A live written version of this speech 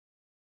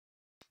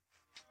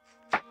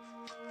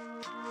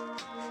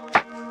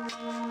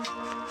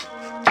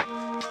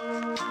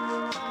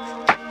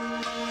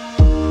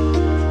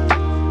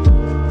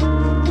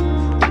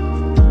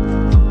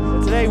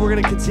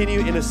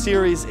continue in a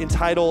series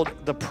entitled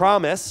The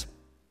Promise.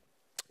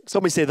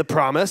 Somebody say The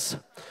Promise.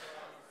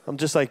 I'm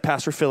just like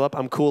Pastor Philip.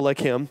 I'm cool like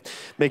him,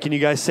 making you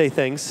guys say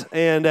things.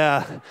 And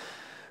The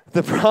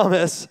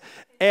Promise.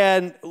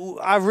 And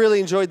I've really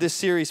enjoyed this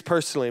series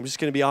personally. I'm just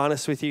going to be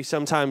honest with you.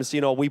 Sometimes,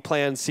 we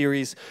plan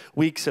series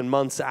weeks and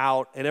months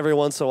out, and every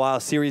once in a while,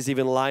 series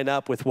even line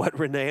up with what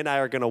Renee and I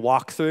are going to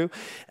walk through.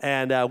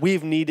 And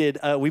we've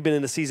been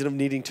in a season of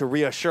needing to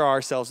reassure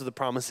ourselves of the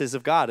promises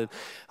of God.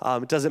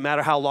 And it doesn't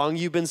matter how long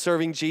you've been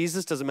serving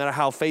Jesus, doesn't matter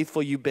how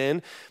faithful you've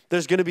been.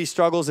 There's going to be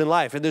struggles in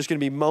life, and there's going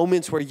to be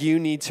moments where you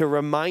need to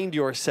remind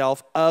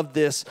yourself of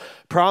this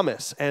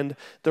promise. And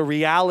the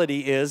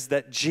reality is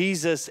that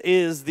Jesus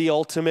is the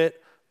ultimate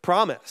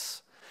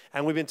promise.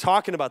 And we've been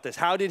talking about this.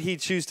 How did he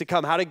choose to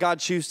come? How did God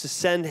choose to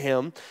send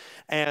him?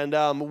 And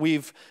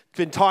we've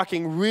been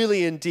talking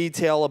really in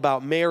detail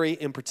about Mary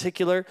in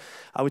particular.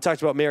 We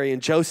talked about Mary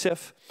and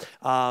Joseph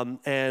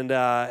and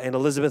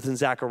Elizabeth and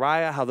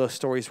Zechariah, how those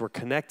stories were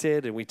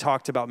connected. And we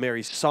talked about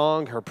Mary's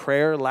song, her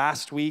prayer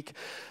last week.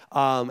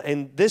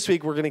 And this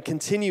week we're going to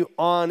continue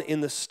on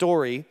in the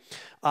story.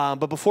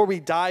 But before we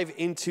dive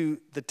into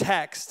the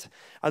text,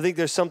 I think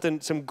there's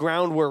some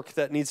groundwork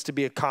that needs to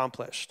be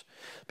accomplished.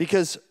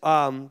 Because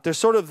there's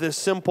sort of this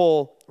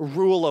simple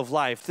rule of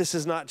life. This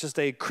is not just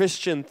a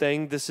Christian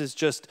thing. This is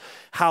just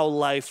how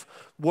life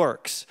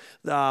works.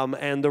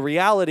 And the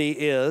reality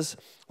is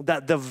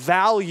that the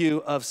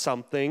value of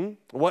something,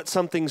 what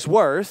something's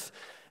worth,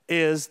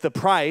 is the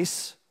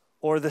price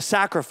or the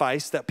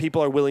sacrifice that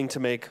people are willing to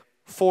make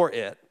for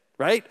it.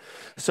 Right?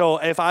 So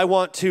if I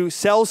want to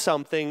sell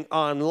something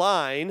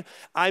online,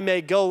 I may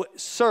go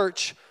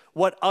search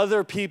what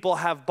other people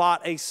have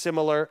bought a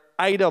similar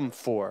item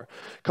for.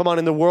 Come on,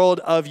 in the world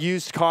of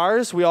used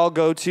cars, we all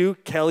go to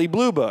Kelley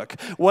Blue Book.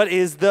 What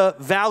is the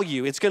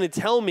value? It's going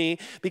to tell me,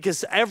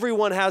 because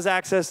everyone has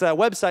access to that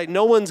website,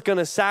 no one's going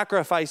to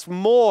sacrifice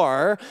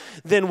more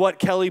than what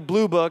Kelley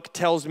Blue Book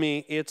tells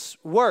me it's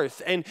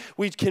worth. And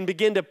we can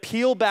begin to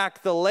peel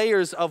back the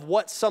layers of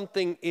what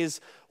something is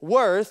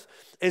worth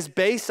is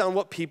based on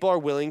what people are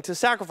willing to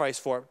sacrifice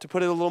for. To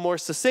put it a little more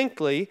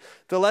succinctly,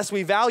 the less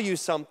we value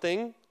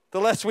something, the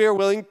less we are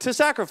willing to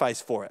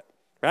sacrifice for it,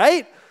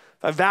 right?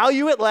 If I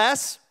value it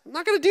less, I'm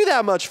not going to do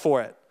that much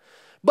for it.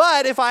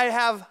 But if I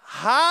have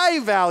high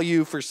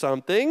value for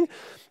something,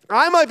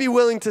 I might be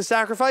willing to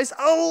sacrifice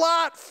a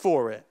lot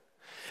for it.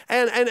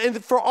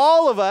 And for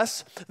all of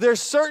us, there's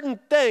certain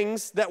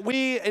things that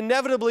we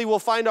inevitably will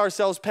find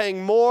ourselves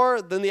paying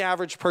more than the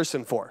average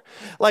person for.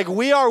 Like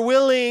we are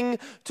willing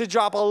to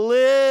drop a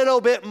little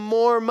bit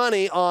more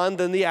money on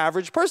than the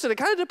average person. It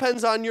kind of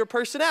depends on your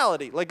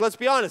personality. Like, let's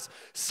be honest.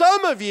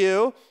 Some of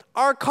you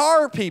are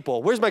car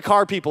people. Where's my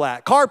car people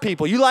at? Car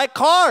people. You like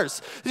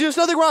cars. There's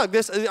nothing wrong.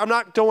 Don't worry, I'm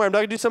not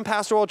going to do some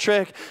pastoral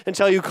trick and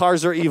tell you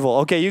cars are evil.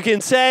 Okay, you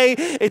can say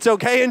it's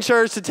okay in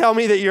church to tell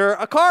me that you're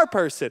a car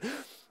person.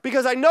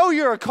 Because I know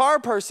you're a car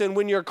person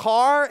when your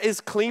car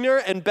is cleaner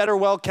and better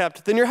well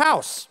kept than your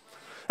house.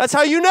 That's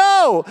how you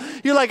know.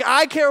 You're like,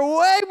 I care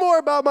way more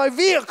about my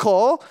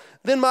vehicle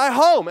than my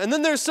home. And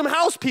then there's some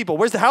house people.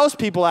 Where's the house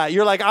people at?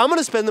 You're like, I'm going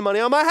to spend the money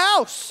on my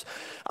house.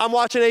 I'm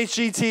watching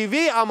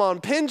HGTV, I'm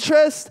on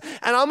Pinterest,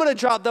 and I'm going to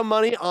drop the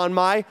money on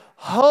my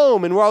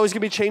home. And we're always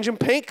going to be changing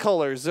paint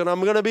colors, and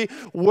I'm going to be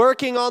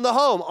working on the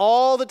home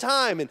all the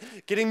time and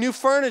getting new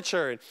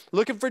furniture and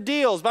looking for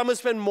deals. But I'm going to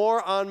spend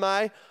more on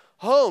my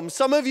home.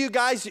 Some of you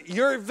guys,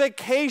 you're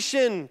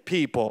vacation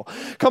people.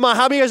 Come on,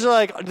 how many of you guys are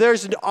like,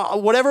 there's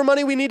whatever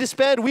money we need to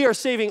spend, we are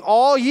saving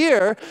all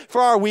year for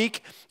our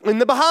week in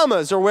the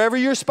Bahamas or wherever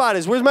your spot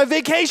is. Where's my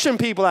vacation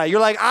people at? You're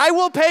like, I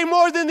will pay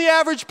more than the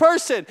average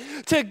person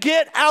to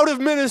get out of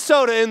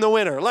Minnesota in the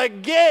winter.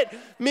 Like, get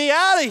me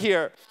out of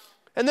here.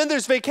 And then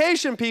there's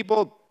vacation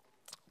people.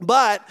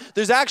 But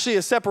there's actually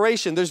a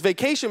separation. There's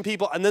vacation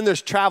people, and then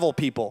there's travel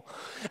people.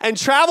 And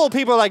travel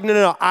people are like,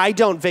 no, I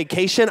don't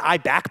vacation, I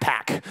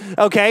backpack,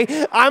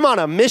 okay? I'm on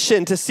a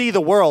mission to see the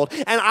world.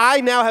 And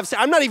I now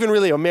I'm not even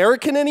really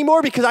American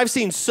anymore because I've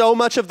seen so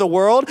much of the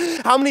world.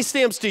 How many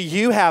stamps do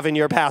you have in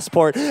your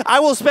passport? I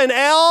will spend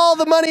all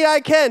the money I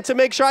can to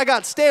make sure I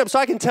got stamps so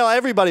I can tell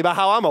everybody about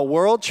how I'm a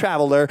world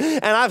traveler,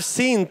 and I've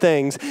seen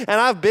things, and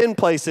I've been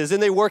places,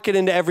 and they work it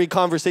into every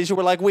conversation.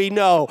 We're like, we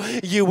know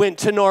you went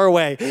to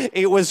Norway.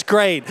 It was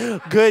great.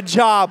 Good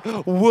job.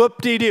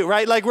 Whoop-de-doo,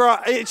 right? Like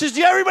it's just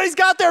everybody's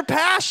got their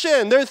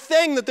passion, their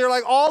thing that they're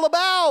like all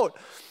about.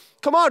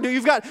 Come on,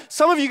 dude.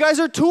 Some of you guys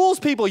are tools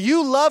people.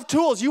 You love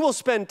tools. You will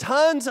spend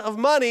tons of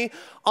money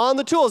on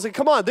the tools. And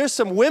come on, there's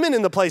some women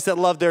in the place that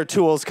love their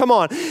tools. Come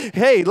on.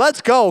 Hey, let's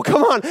go.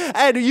 Come on.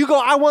 And you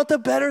go, I want the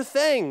better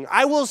thing.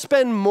 I will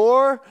spend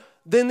more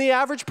than the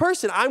average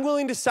person. I'm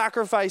willing to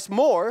sacrifice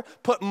more,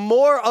 put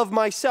more of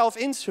myself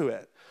into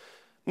it.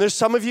 There's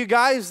some of you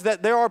guys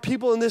that there are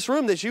people in this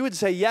room that you would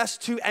say yes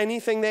to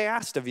anything they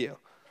asked of you.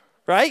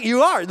 right?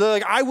 You are. They're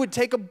like, I would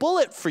take a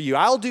bullet for you.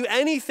 I'll do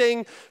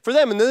anything for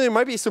them. And then there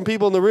might be some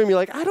people in the room, you're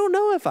like, I don't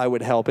know if I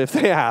would help if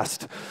they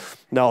asked.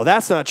 No,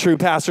 that's not true,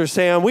 Pastor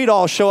Sam. We'd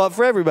all show up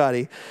for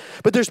everybody.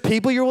 But there's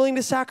people you're willing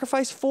to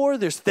sacrifice for.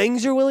 There's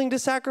things you're willing to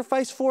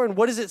sacrifice for. And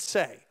what does it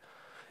say?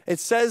 It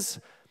says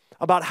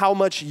about how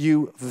much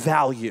you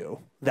value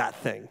that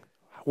thing.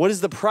 What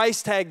is the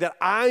price tag that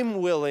I'm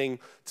willing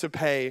to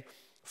pay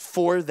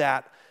for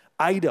that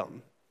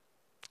item?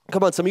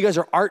 Come on, some of you guys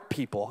are art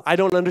people. I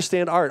don't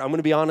understand art. I'm going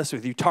to be honest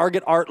with you.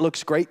 Target art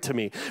looks great to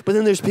me. But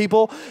then there's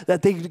people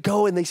that they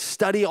go and they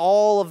study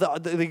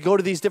they go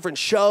to these different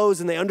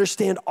shows and they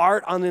understand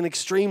art on an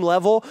extreme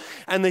level.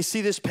 And they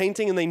see this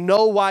painting and they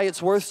know why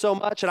it's worth so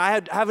much. And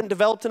I haven't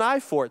developed an eye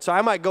for it. So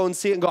I might go and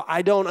see it and go,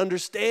 I don't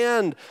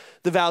understand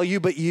the value,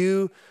 but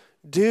you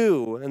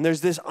do. And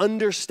there's this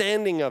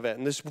understanding of it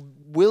and this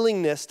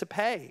willingness to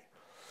pay.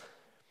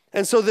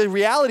 And so the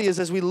reality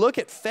is, as we look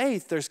at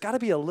faith, there's got to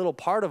be a little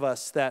part of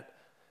us that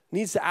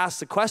needs to ask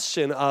the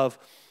question of,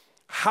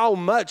 how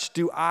much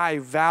do I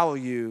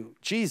value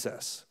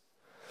Jesus?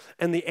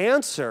 And the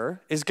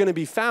answer is going to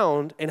be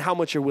found in how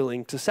much you're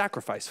willing to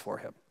sacrifice for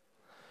him.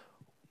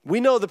 We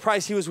know the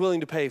price he was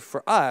willing to pay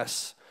for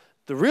us.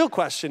 The real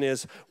question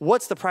is,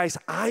 what's the price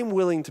I'm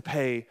willing to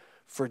pay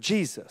for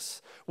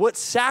Jesus? What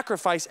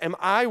sacrifice am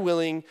I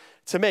willing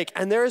to make?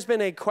 And there has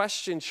been a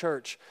question,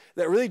 church,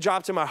 that really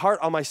dropped in my heart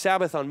on my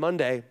Sabbath on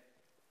Monday.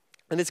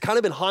 And it's kind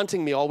of been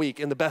haunting me all week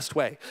in the best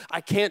way.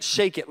 I can't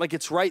shake it. Like,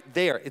 it's right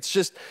there. It's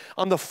just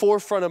on the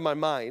forefront of my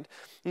mind.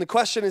 And the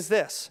question is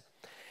this: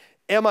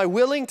 am I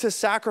willing to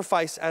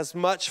sacrifice as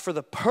much for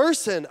the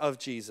person of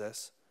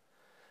Jesus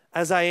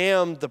as I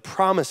am the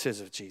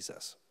promises of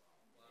Jesus?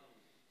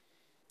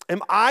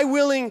 Am I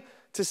willing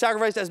to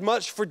sacrifice as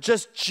much for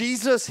just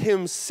Jesus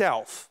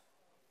himself?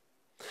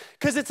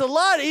 Because it's a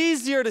lot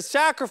easier to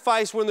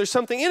sacrifice when there's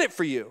something in it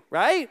for you,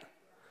 right?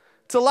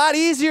 It's a lot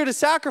easier to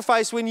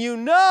sacrifice when you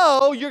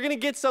know you're going to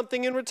get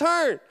something in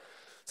return.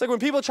 It's like when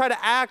people try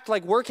to act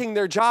like working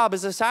their job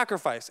is a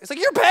sacrifice. It's like,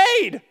 you're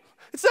paid.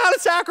 It's not a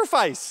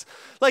sacrifice.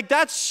 Like,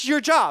 that's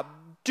your job.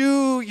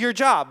 Do your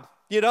job.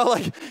 You know,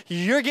 like,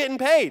 you're getting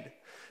paid.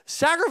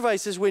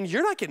 Sacrifice is when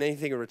you're not getting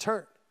anything in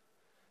return.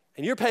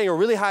 And you're paying a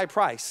really high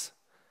price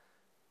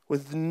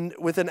with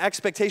an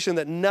expectation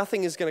that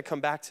nothing is going to come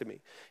back to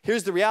me.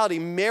 Here's the reality.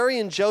 Mary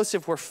and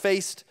Joseph were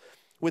faced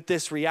with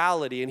this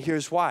reality, and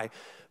here's why.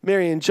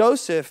 Mary and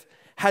Joseph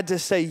had to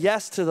say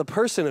yes to the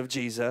person of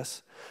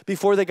Jesus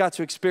before they got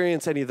to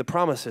experience any of the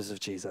promises of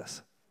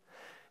Jesus.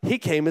 He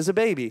came as a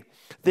baby.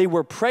 They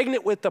were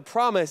pregnant with the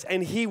promise,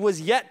 and he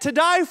was yet to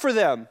die for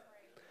them.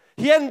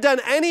 He hadn't done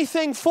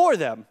anything for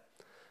them.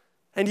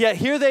 And yet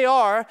here they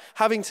are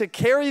having to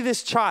carry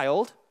this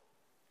child,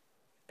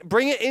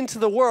 bring it into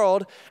the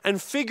world,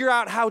 and figure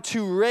out how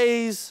to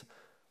raise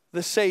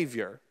the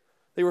Savior.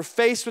 They were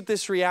faced with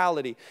this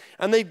reality.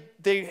 And they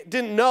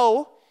didn't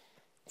know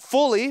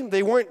fully.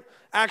 They weren't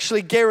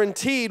actually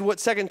guaranteed what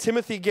 2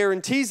 Timothy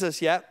guarantees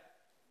us yet,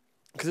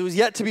 because it was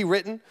yet to be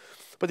written.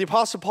 But the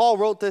Apostle Paul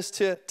wrote this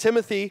to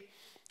Timothy,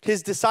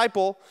 his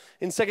disciple,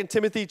 in 2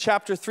 Timothy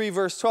chapter 3,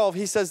 verse 12.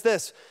 He says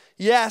this: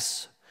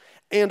 yes,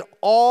 and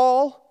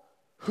all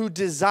who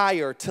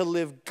desire to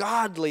live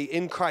godly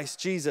in Christ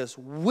Jesus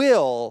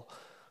will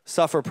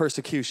suffer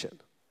persecution.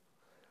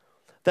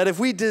 That if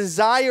we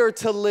desire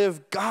to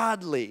live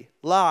godly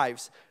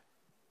lives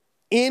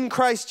in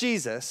Christ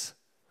Jesus,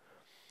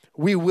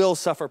 we will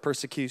suffer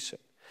persecution.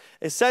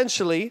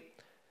 Essentially,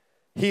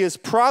 he is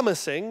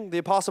promising, the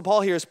Apostle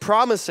Paul here is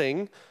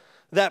promising,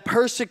 that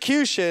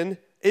persecution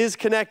is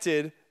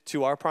connected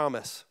to our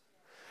promise.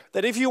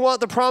 That if you want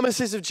the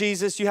promises of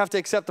Jesus, you have to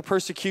accept the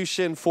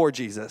persecution for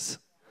Jesus.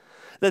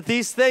 That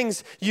these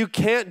things, you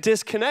can't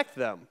disconnect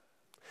them.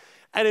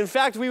 And in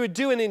fact, we would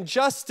do an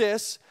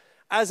injustice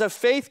as a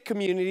faith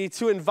community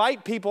to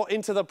invite people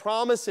into the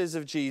promises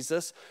of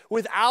Jesus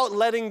without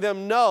letting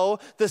them know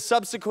the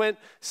subsequent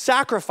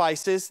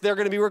sacrifices they're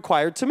going to be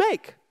required to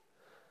make.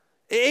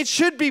 It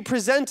should be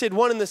presented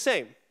one and the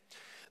same.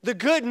 The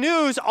good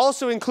news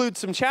also includes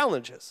some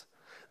challenges.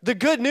 The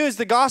good news,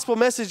 the gospel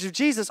message of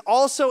Jesus,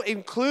 also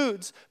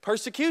includes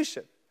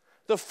persecution.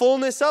 The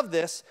fullness of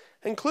this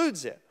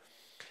includes it.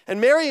 And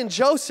Mary and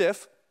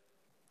Joseph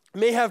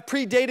may have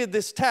predated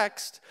this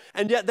text,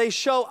 and yet they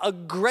show a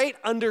great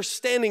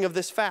understanding of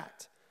this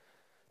fact.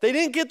 They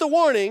didn't get the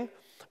warning,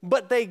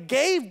 but they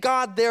gave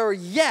God their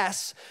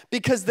yes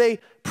because they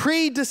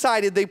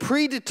predetermined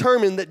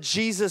that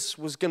Jesus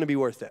was going to be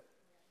worth it.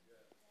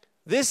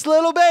 This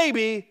little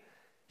baby,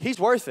 he's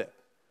worth it.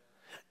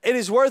 It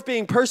is worth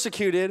being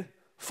persecuted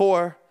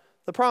for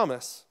the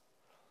promise.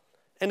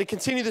 And to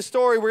continue the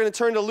story, we're going to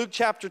turn to Luke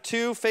chapter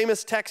 2,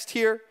 famous text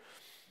here.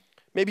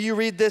 Maybe you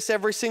read this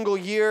every single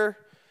year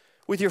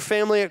with your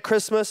family at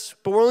Christmas,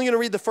 but we're only going to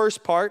read the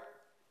first part,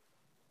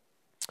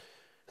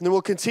 and then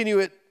we'll continue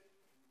it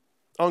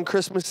on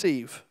Christmas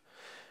Eve.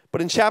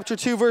 But in chapter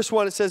 2, verse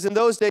 1, it says, in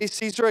those days,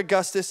 Caesar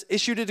Augustus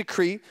issued a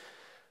decree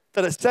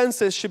that a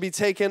census should be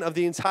taken of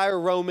the entire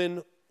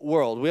Roman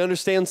world. We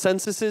understand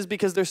censuses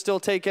because they're still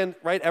taken,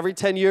 right? Every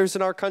 10 years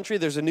in our country,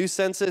 there's a new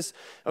census.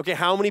 Okay,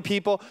 how many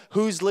people,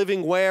 who's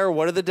living where,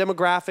 what are the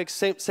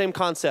demographics, same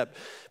concept.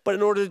 But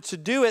in order to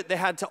do it, they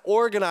had to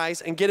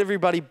organize and get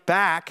everybody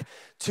back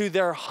to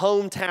their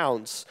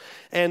hometowns.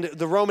 And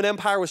the Roman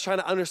Empire was trying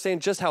to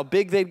understand just how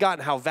big they'd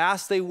gotten, how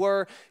vast they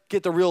were,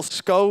 get the real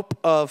scope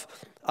of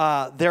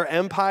their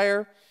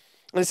empire.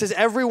 And it says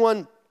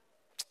everyone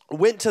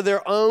went to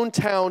their own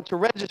town to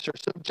register.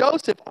 So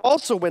Joseph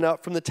also went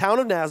up from the town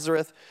of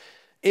Nazareth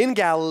in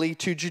Galilee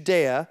to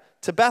Judea,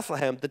 to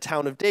Bethlehem, the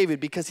town of David,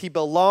 because he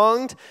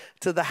belonged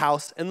to the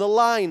house and the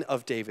line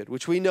of David,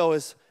 which we know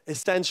is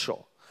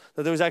essential.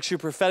 That there was actually a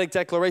prophetic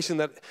declaration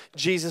that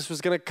Jesus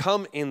was going to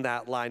come in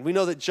that line. We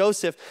know that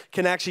Joseph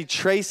can actually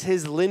trace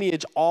his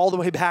lineage all the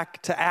way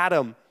back to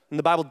Adam. And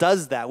the Bible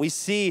does that. We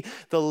see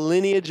the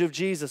lineage of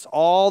Jesus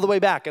all the way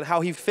back and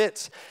how he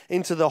fits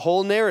into the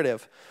whole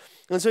narrative.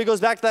 And so he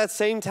goes back to that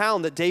same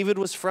town that David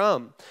was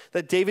from,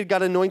 that David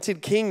got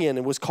anointed king in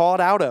and was called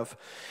out of.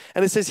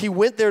 And it says he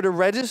went there to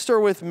register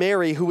with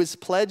Mary, who was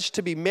pledged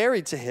to be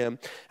married to him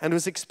and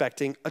was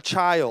expecting a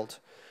child.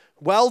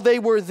 While they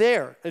were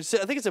there, and so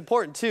I think it's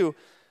important too,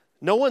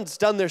 no one's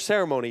done their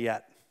ceremony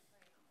yet.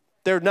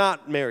 They're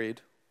not married.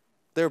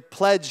 They're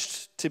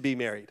pledged to be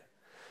married.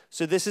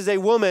 So this is a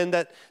woman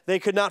that they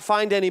could not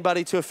find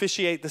anybody to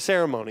officiate the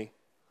ceremony.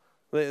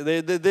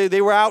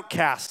 They were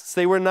outcasts.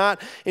 They were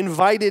not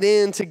invited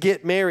in to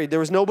get married. There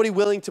was nobody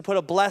willing to put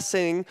a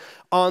blessing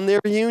on their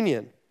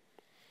union.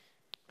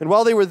 And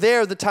while they were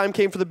there, the time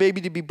came for the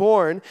baby to be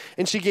born,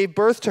 and she gave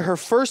birth to her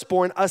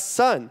firstborn, a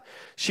son.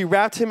 She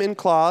wrapped him in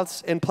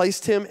cloths and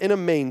placed him in a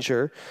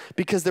manger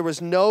because there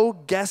was no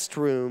guest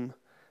room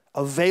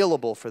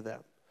available for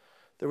them.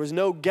 There was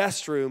no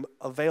guest room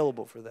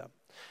available for them.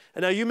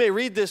 And now you may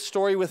read this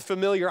story with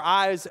familiar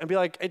eyes and be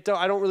like, I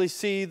don't really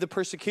see the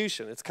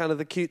persecution. It's kind of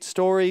the cute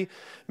story.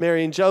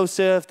 Mary and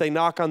Joseph, they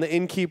knock on the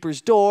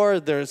innkeeper's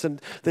door. There's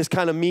this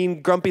kind of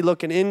mean,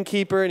 grumpy-looking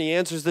innkeeper, and he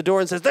answers the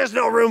door and says, there's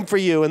no room for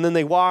you. And then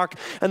they walk,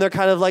 and they're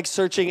kind of like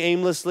searching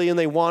aimlessly, and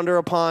they wander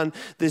upon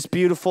this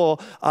beautiful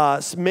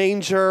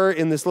manger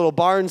in this little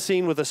barn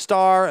scene with a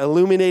star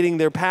illuminating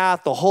their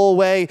path the whole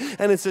way.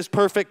 And it's this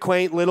perfect,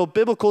 quaint little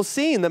biblical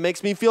scene that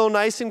makes me feel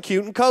nice and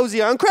cute and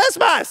cozy on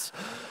Christmas.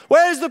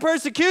 Where's the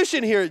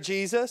persecution here,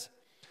 Jesus?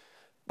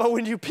 But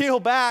when you peel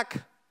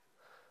back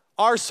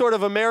our sort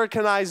of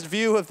Americanized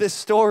view of this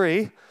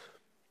story,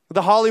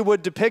 the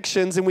Hollywood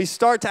depictions, and we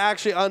start to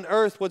actually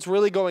unearth what's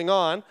really going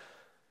on,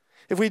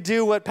 if we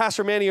do what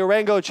Pastor Manny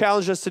Orango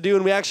challenged us to do,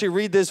 and we actually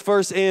read this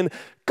verse in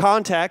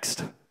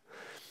context,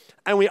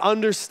 and we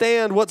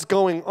understand what's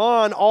going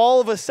on,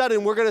 all of a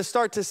sudden we're going to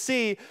start to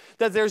see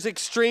that there's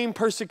extreme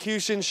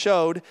persecution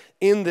showed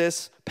in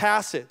this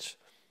passage.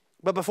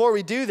 But before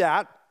we do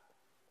that,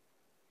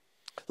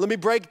 let me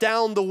break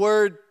down the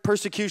word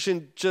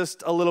persecution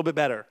just a little bit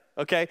better,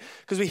 okay?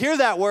 Because we hear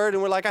that word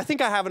and we're like, I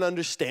think I have an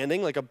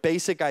understanding, like a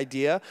basic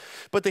idea.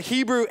 But the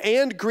Hebrew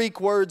and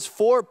Greek words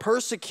for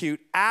persecute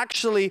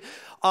actually,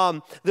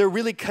 they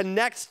really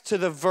connect to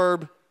the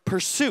verb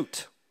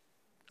pursuit,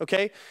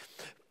 okay?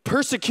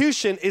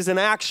 Persecution is an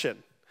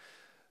action.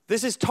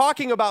 This is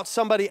talking about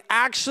somebody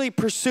actually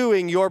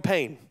pursuing your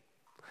pain.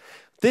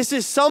 This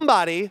is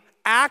somebody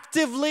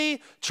actively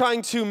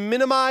trying to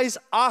minimize,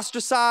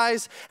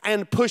 ostracize,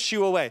 and push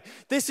you away.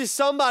 This is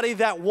somebody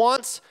that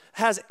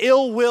has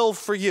ill will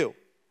for you.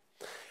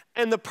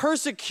 And the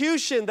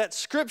persecution that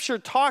Scripture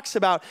talks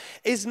about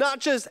is not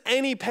just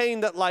any pain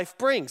that life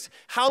brings.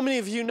 How many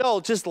of you know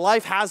just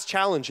life has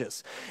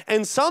challenges?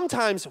 And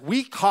sometimes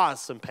we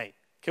cause some pain.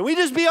 Can we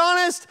just be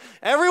honest?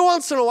 Every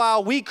once in a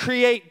while, we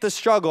create the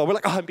struggle. We're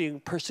like, I'm being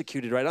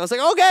persecuted right now. I was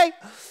like, okay,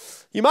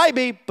 you might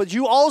be, but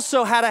you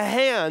also had a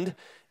hand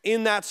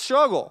in that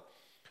struggle.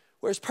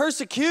 Whereas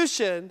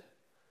persecution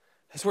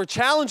is where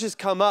challenges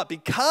come up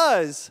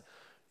because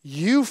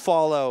you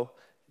follow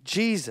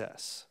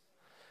Jesus.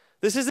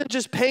 This isn't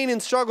just pain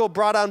and struggle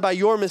brought on by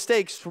your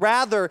mistakes.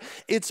 Rather,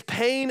 it's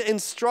pain and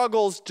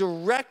struggles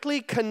directly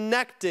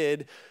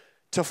connected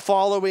to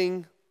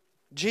following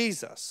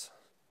Jesus.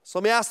 So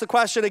let me ask the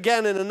question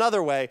again in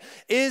another way.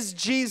 Is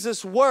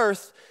Jesus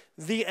worth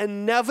the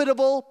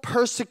inevitable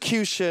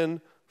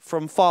persecution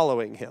from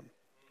following him?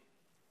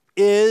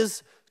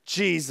 Is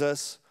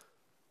Jesus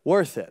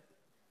worth it?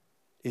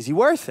 Is he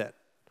worth it?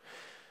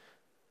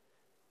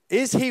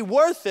 Is he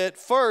worth it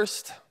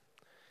first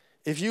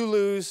if you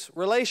lose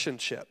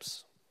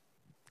relationships?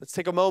 Let's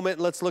take a moment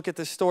and let's look at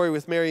this story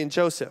with Mary and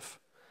Joseph.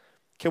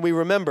 Can we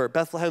remember,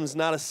 Bethlehem's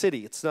not a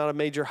city. It's not a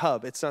major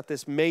hub. It's not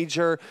this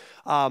major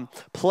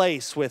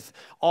place with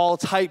all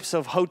types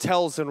of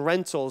hotels and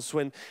rentals.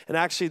 And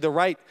actually the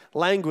right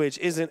language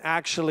isn't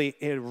actually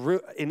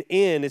an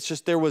inn. It's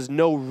just there was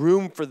no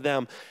room for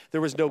them.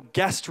 There was no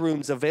guest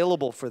rooms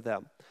available for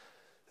them.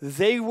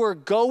 They were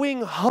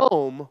going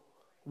home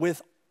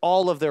with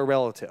all of their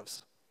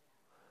relatives.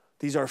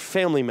 These are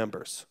family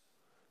members.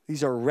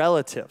 These are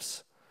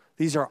relatives.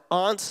 These are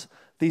aunts.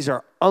 These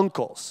are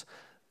uncles.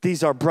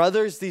 These are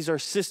brothers, these are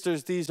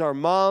sisters, these are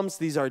moms,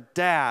 these are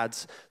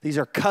dads, these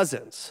are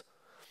cousins.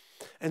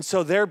 And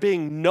so there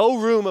being no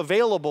room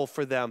available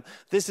for them,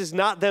 this is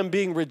not them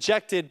being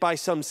rejected by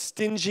some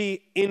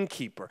stingy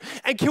innkeeper.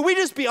 And can we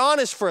just be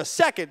honest for a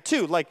second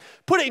too? Like,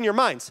 put it in your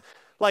minds.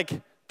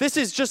 Like, this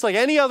is just like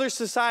any other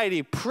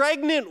society.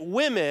 Pregnant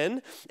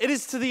women, it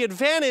is to the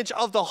advantage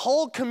of the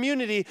whole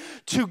community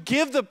to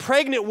give the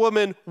pregnant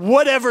woman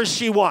whatever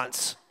she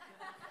wants.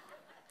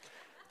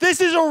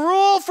 This is a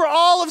rule for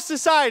all of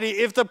society.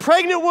 If the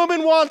pregnant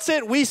woman wants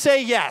it, we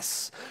say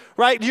yes,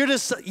 right? You're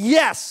just,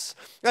 yes.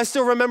 I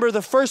still remember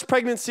the first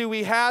pregnancy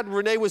we had,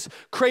 Renee was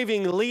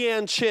craving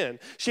Leanne Chin.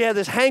 She had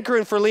this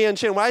hankering for Leanne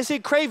Chin. When I say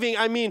craving,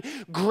 I mean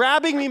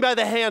grabbing me by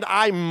the hand,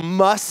 I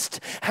must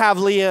have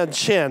Leanne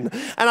Chin.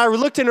 And I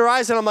looked in her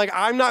eyes and I'm like,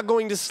 I'm not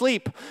going to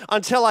sleep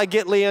until I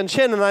get Leanne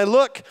Chin. And I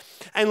look,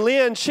 and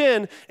Leanne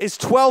Chin is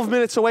 12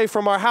 minutes away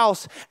from our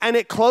house, and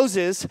it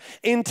closes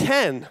in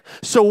 10.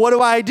 So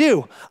what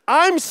do?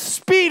 I'm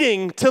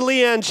speeding to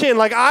Leanne Chin,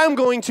 like I'm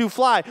going to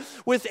fly.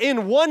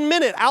 Within 1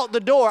 minute out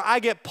the door, I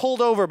get pulled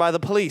over by the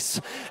police.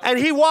 And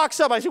he walks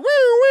up. I said, woo,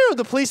 woo.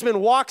 The policeman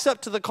walks up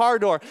to the car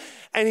door,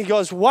 and he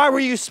goes, why were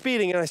you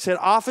speeding? And I said,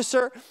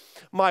 officer,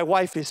 my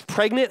wife is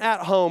pregnant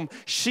at home.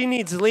 She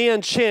needs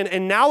Leanne Chin,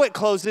 and now it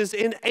closes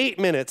in 8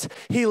 minutes.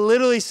 He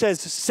literally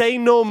says, say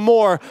no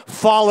more,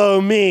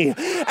 follow me.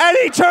 And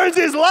he turns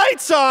his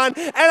lights on,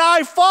 and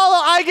I follow.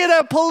 I get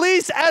a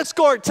police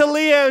escort to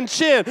Leanne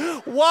Chin.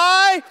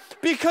 Why?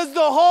 Because the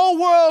whole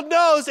world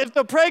knows if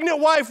the pregnant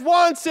wife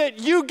wants it,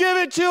 you give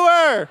it to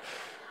her.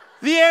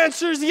 The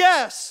answer is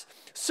yes.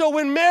 So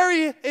when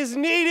Mary is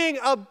needing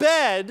a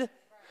bed,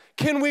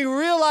 can we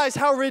realize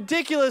how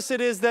ridiculous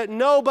it is that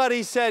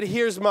nobody said,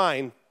 here's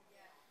mine?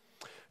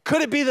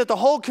 Could it be that the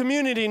whole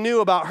community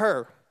knew about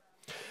her?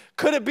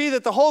 Could it be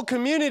that the whole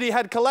community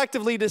had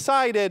collectively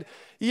decided,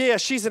 yeah,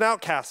 she's an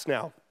outcast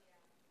now?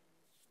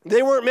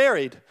 They weren't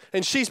married,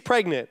 and she's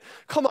pregnant.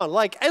 Come on,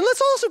 and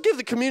let's also give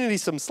the community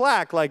some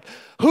slack. Like,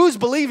 who's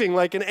believing,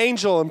 an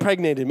angel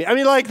impregnated me? I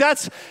mean,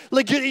 that's,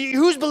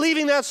 who's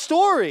believing that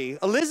story?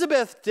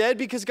 Elizabeth did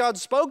because God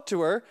spoke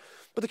to her.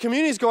 But the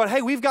community's going,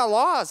 hey, we've got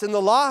laws, and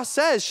the law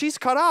says she's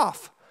cut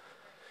off.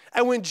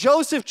 And when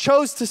Joseph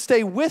chose to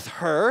stay with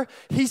her,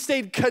 he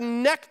stayed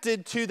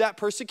connected to that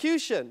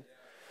persecution.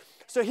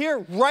 So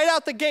here, right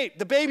out the gate,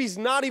 the baby's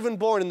not even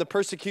born, and the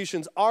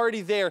persecution's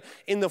already there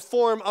in the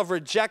form of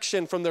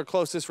rejection from their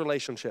closest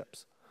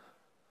relationships.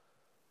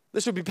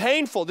 This would be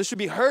painful. This would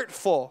be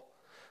hurtful.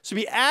 This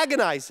would be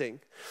agonizing.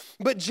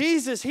 But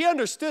Jesus, he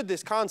understood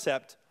this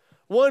concept.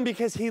 One,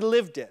 because he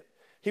lived it.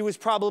 He was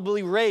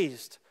probably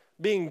raised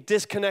being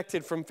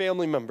disconnected from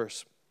family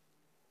members.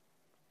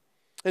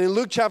 And in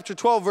Luke chapter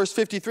 12, verse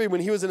 53,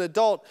 when he was an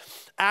adult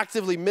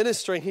actively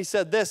ministering, he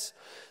said this,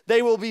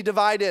 they will be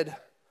divided,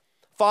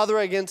 father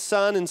against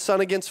son and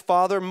son against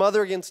father,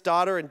 mother against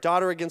daughter and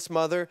daughter against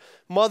mother,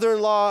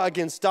 mother-in-law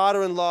against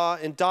daughter-in-law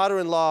and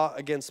daughter-in-law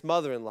against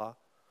mother-in-law.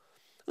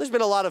 There's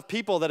been a lot of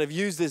people that have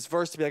used this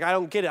verse to be like, I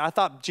don't get it. I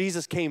thought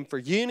Jesus came for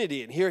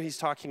unity, and here he's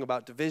talking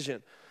about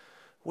division.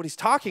 What he's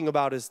talking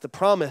about is the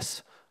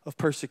promise of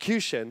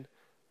persecution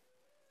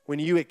when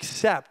you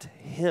accept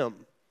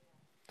him.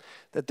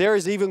 That there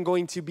is even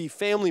going to be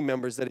family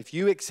members that if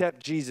you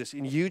accept Jesus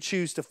and you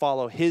choose to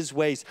follow his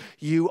ways,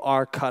 you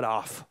are cut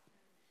off.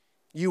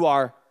 You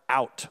are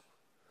out.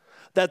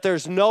 That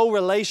there's no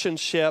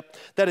relationship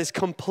that is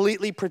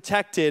completely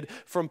protected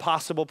from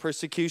possible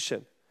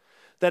persecution.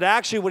 That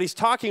actually what he's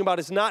talking about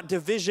is not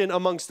division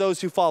amongst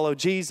those who follow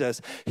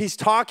Jesus. He's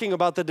talking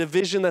about the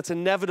division that's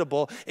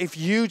inevitable if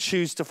you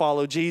choose to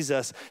follow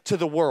Jesus to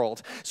the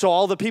world. So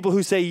all the people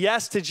who say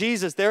yes to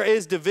Jesus, there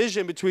is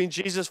division between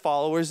Jesus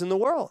followers in the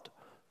world.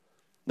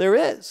 There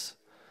is.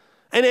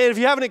 And if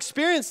you haven't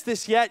experienced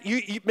this yet,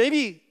 you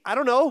maybe, I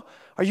don't know,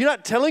 are you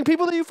not telling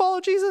people that you follow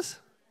Jesus?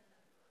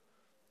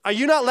 Are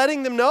you not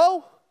letting them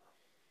know?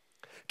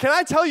 Can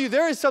I tell you,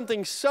 there is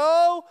something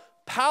so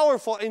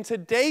powerful in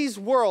today's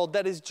world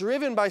that is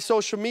driven by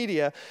social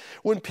media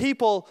when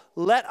people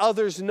let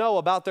others know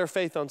about their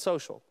faith on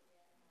social.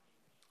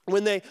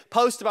 When they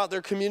post about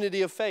their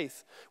community of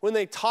faith. When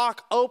they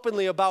talk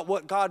openly about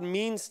what God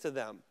means to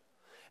them.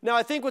 Now,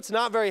 I think what's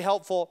not very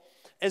helpful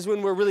is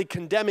when we're really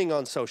condemning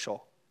on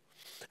social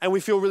and we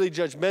feel really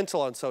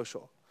judgmental on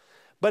social.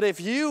 But if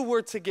you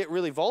were to get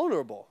really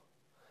vulnerable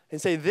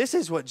and say, this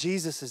is what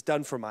Jesus has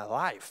done for my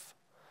life,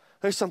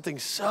 there's something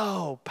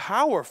so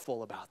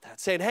powerful about that.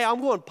 Saying, hey, I'm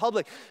going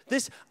public.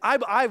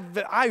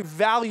 I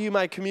value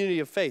my community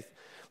of faith.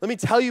 Let me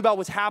tell you about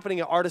what's happening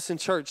at Artisan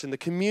Church and the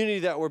community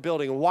that we're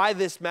building and why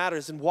this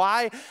matters and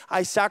why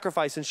I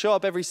sacrifice and show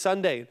up every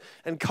Sunday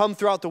and come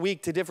throughout the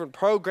week to different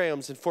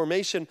programs and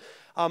formation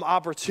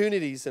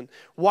opportunities and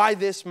why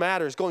this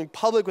matters, going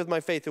public with my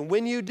faith. And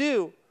when you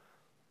do,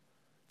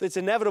 it's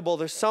inevitable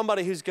there's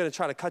somebody who's going to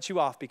try to cut you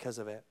off because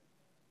of it.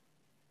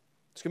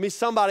 It's going to be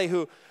somebody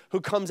who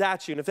comes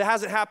at you. And if it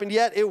hasn't happened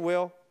yet, it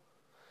will.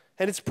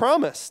 And it's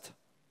promised.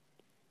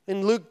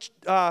 In Luke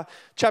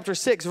chapter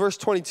 6, verse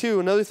 22,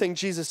 another thing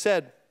Jesus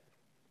said.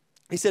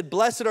 He said,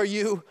 blessed are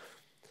you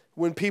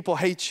when people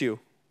hate you.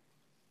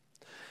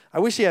 I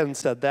wish he hadn't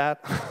said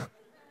that.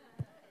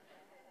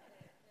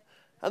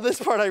 And this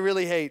part I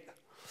really hate.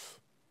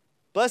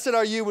 Blessed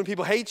are you when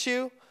people hate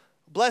you.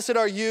 Blessed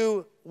are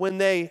you when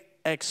they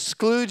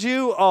exclude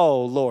you.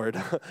 Oh,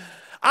 Lord.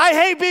 I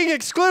hate being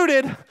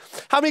excluded.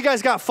 How many of you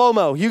guys got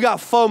FOMO? You got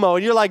FOMO,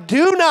 and you're like,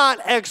 do not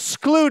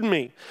exclude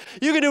me.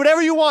 You can do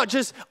whatever you want,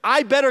 just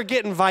I better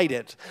get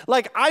invited.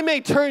 Like, I may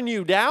turn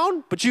you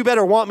down, but you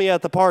better want me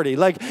at the party.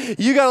 Like,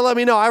 you got to let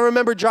me know. I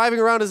remember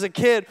driving around as a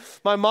kid.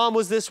 My mom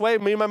was this way.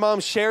 Me and my mom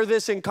share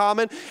this in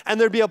common, and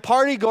there'd be a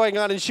party going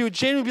on, and she would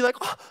genuinely be like,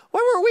 oh,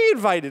 why weren't we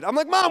invited? I'm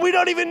like, Mom, we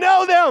don't even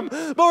know them.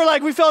 But we're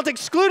like, we felt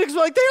excluded because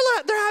we're like,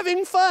 they're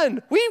having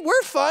fun.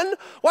 We're fun.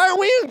 Why aren't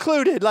we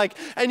included? Like,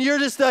 and you're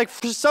just like,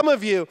 for some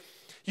of you,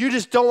 you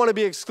just don't want to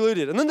be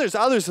excluded. And then there's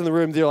others in the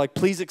room that are like,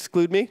 please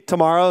exclude me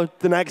tomorrow,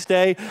 the next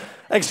day.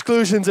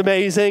 Exclusion's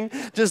amazing.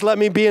 Just let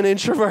me be an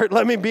introvert.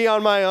 Let me be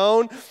on my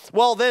own.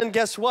 Well, then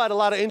guess what? A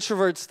lot of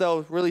introverts,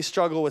 though, really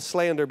struggle with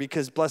slander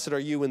because blessed are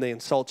you when they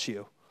insult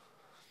you,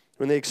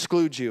 when they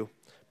exclude you.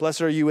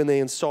 Blessed are you when they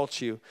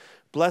insult you.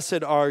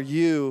 Blessed are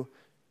you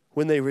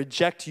when they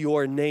reject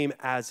your name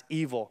as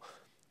evil.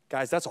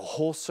 Guys, that's a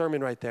whole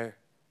sermon right there.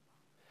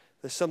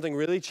 There's something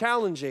really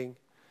challenging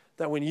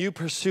that when you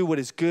pursue what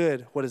is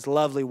good, what is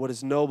lovely, what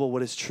is noble,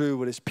 what is true,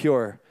 what is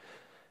pure,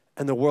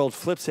 and the world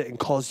flips it and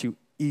calls you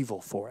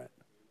evil for it.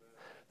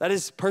 That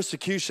is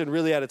persecution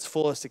really at its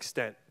fullest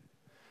extent,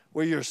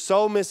 where you're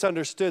so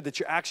misunderstood that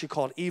you're actually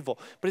called evil.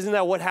 But isn't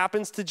that what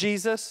happens to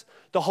Jesus?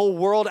 The whole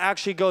world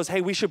actually goes,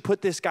 hey, we should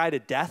put this guy to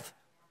death.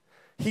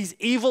 He's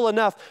evil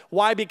enough.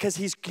 Why? Because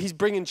he's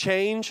bringing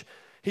change.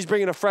 He's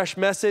bringing a fresh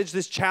message.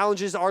 This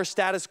challenges our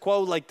status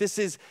quo. Like, this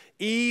is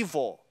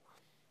evil.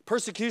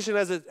 Persecution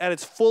at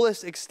its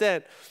fullest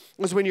extent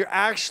is when you're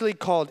actually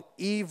called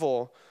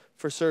evil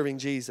for serving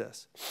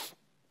Jesus.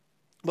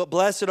 But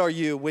blessed are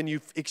you when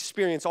you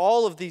experience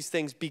all of these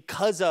things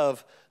because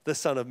of the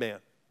Son of Man.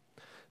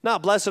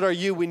 Not blessed are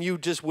you when you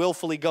just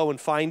willfully go and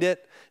find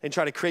it and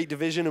try to create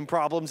division and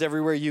problems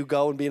everywhere you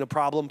go and being a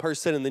problem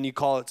person and then you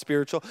call it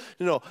spiritual.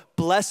 No,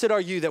 blessed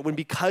are you that when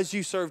because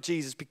you serve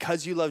Jesus,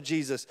 because you love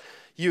Jesus,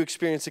 you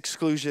experience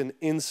exclusion,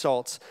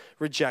 insults,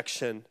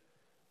 rejection,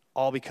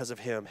 all because of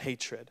him,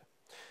 hatred.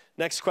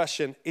 Next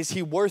question, is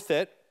he worth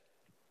it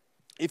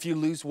if you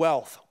lose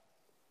wealth?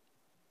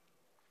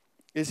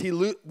 Is he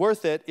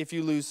worth it if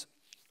you lose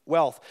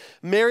wealth?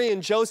 Mary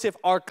and Joseph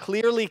are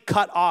clearly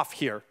cut off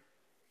here.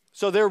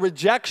 So their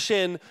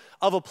rejection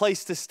of a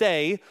place to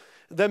stay,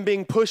 them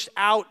being pushed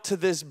out to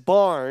this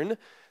barn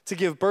to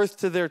give birth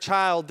to their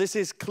child, this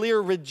is clear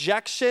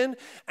rejection,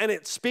 and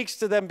it speaks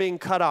to them being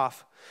cut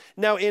off.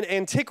 Now, in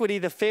antiquity,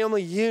 the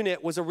family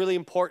unit was a really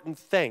important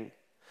thing.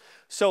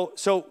 So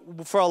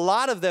for a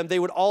lot of them, they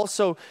would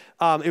also,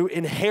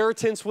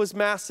 inheritance was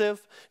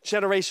massive,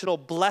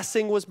 generational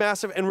blessing was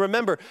massive. And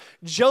remember,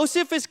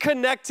 Joseph is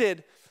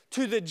connected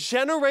to the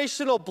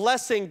generational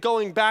blessing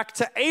going back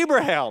to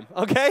Abraham,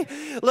 okay?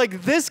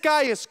 Like, this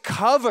guy is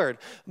covered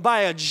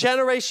by a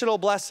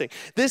generational blessing.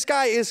 This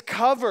guy is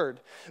covered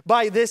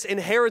by this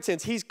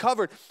inheritance. He's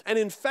covered. And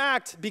in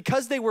fact,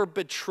 because they were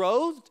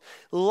betrothed,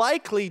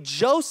 likely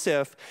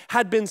Joseph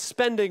had been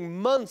spending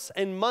months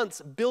and months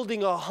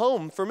building a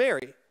home for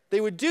Mary. They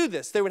would do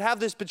this. They would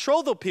have this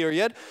betrothal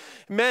period.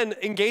 Men,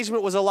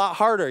 engagement was a lot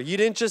harder. You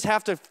didn't just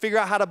have to figure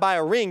out how to buy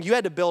a ring. You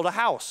had to build a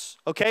house,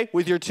 okay,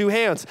 with your two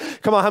hands.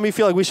 Come on, how many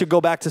feel like we should go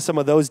back to some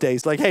of those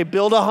days? Like, hey,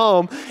 build a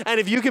home, and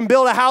if you can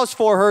build a house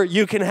for her,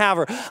 you can have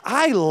her.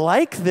 I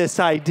like this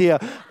idea.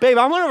 Babe,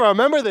 I'm going to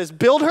remember this.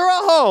 Build her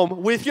a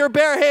home with your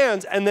bare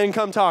hands, and then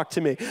come talk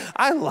to me.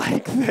 I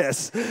like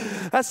this.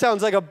 That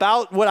sounds like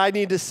about what I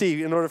need to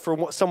see in order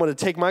for someone to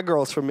take my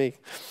girls from me.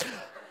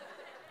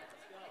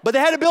 But they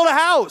had to build a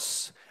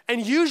house,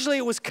 and usually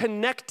it was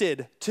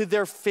connected to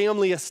their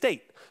family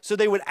estate. So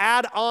they would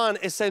add on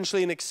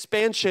essentially an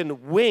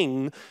expansion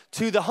wing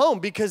to the home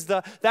because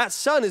that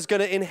son is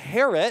going to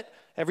inherit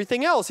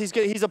everything else.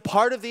 He's a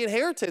part of the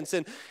inheritance,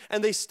 and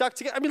they stuck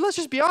together. I mean, let's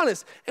just be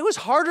honest. It was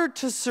harder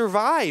to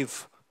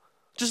survive,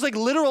 just like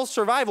literal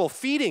survival,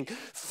 feeding.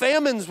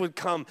 Famines would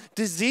come,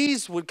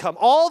 disease would come,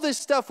 all this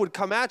stuff would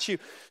come at you.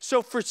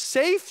 So for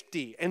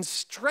safety and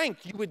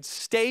strength, you would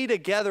stay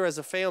together as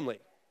a family.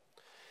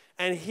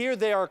 And here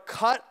they are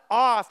cut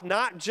off,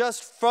 not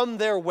just from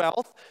their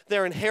wealth,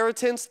 their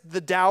inheritance,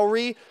 the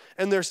dowry,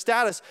 and their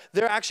status.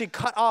 They're actually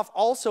cut off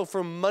also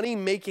from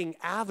money-making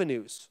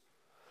avenues.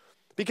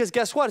 Because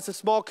guess what? It's a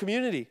small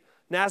community.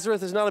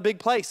 Nazareth is not a big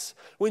place.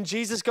 When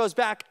Jesus goes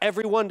back,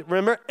 everyone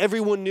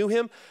knew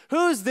him.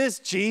 Who's this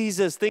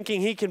Jesus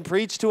thinking he can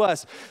preach to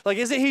us? Like,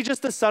 isn't he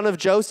just the son of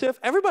Joseph?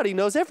 Everybody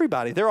knows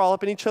everybody. They're all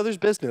up in each other's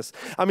business.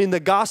 I mean,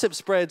 the gossip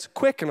spreads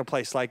quick in a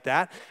place like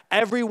that.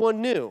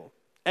 Everyone knew.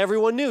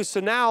 Everyone knew. So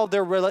now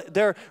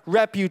their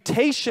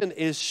reputation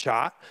is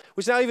shot,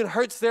 which now even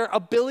hurts their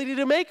ability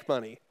to make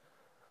money.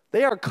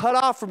 They are cut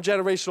off from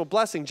generational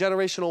blessing,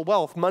 generational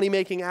wealth,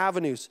 money-making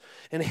avenues,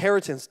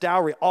 inheritance,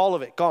 dowry, all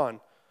of it gone.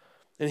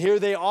 And here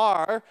they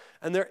are,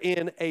 and they're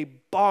in a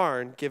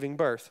barn giving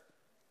birth.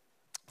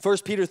 1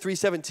 Peter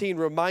 3:17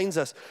 reminds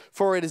us,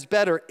 for it is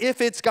better, if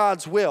it's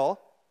God's will,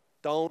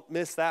 don't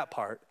miss that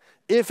part,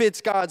 if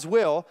it's God's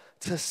will,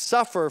 to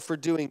suffer for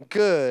doing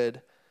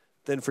good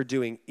than for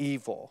doing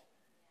evil.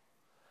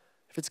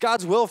 If it's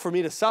God's will for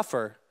me to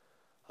suffer,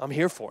 I'm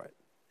here for it.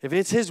 If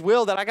it's his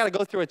will that I got to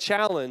go through a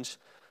challenge,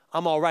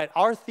 I'm all right.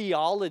 Our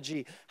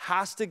theology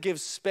has to give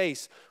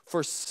space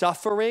for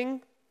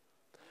suffering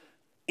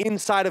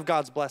inside of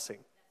God's blessing,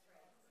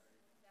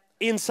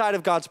 inside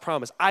of God's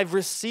promise. I've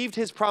received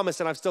his promise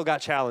and I've still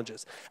got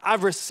challenges.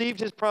 I've received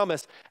his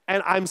promise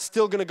and I'm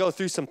still going to go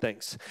through some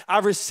things.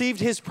 I've received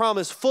his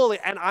promise fully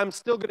and I'm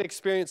still going to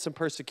experience some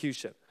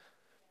persecution.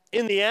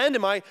 In the end,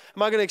 am I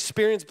going to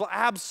experience?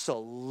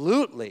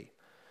 Absolutely.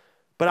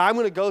 But I'm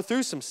going to go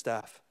through some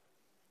stuff.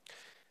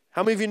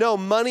 How many of you know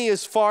money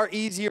is far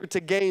easier to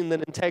gain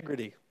than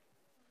integrity?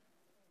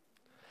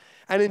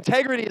 And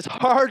integrity is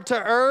hard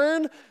to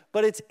earn,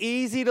 but it's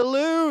easy to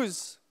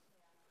lose.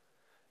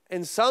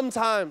 And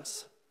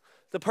sometimes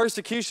the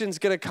persecution is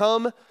going to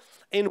come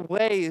in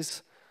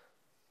ways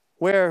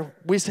where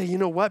we say, you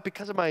know what,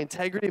 because of my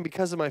integrity and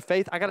because of my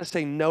faith, I got to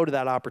say no to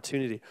that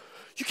opportunity.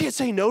 You can't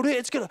say no to it.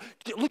 It's going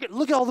to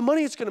look at all the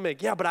money it's going to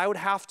make. Yeah, but I'd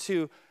have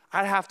to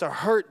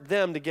hurt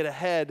them to get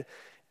ahead.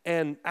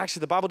 And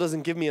actually, the Bible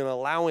doesn't give me an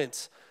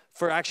allowance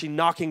for actually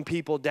knocking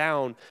people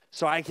down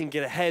so I can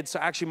get ahead. So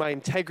actually, my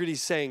integrity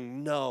is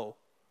saying no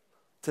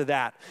to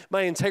that.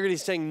 My integrity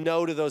is saying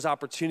no to those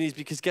opportunities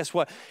because guess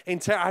what?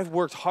 I've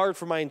worked hard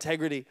for my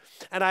integrity,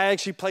 and I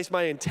actually place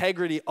my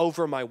integrity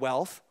over my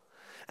wealth.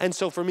 And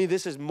so for me,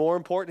 this is more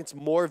important. It's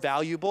more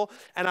valuable.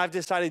 And I've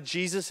decided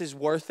Jesus is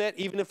worth it.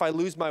 Even if I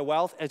lose my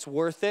wealth, it's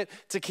worth it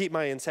to keep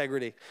my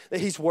integrity. That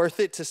he's worth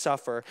it to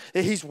suffer.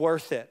 That he's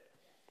worth it.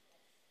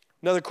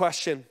 Another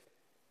question.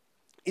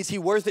 Is he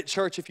worth it,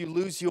 church, if you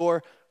lose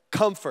your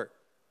comfort?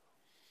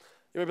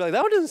 You might be like,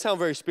 that one doesn't sound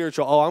very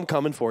spiritual. Oh, I'm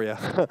coming for you.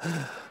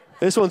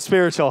 This one's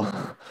spiritual.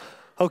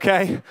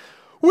 Okay?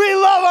 We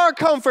love our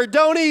comfort.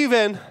 Don't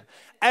even.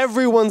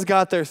 Everyone's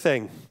got their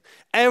thing.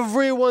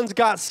 Everyone's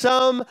got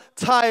some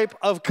type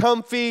of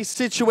comfy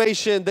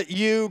situation that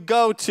you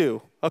go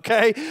to,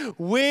 okay?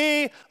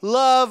 We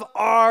love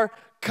our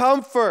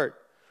comfort.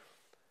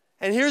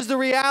 And here's the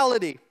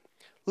reality.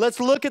 Let's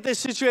look at this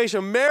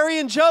situation. Mary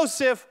and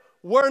Joseph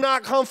were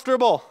not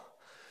comfortable.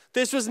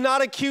 This was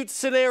not a cute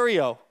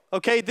scenario,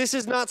 okay? This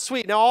is not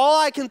sweet. Now,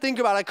 all I can think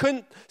about, I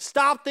couldn't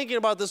stop thinking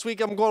about this week.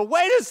 I'm going,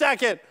 wait a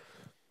second.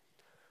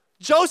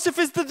 Joseph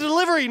is the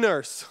delivery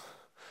nurse.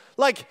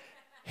 Like,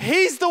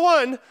 he's the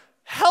one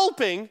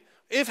helping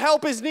if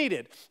help is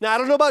needed. Now, I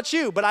don't know about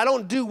you, but I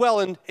don't do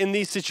well in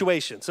these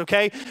situations,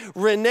 okay?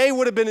 Renee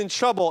would have been in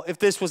trouble if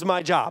this was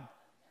my job.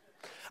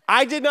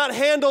 I did not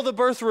handle the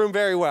birth room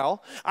very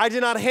well. I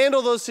did not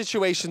handle those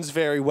situations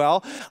very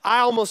well. I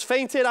almost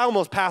fainted. I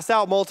almost passed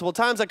out multiple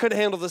times. I couldn't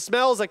handle the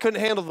smells. I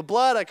couldn't handle the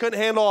blood. I couldn't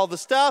handle all the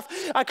stuff.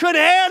 I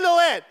couldn't handle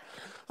it,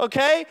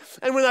 okay?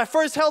 And when I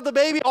first held the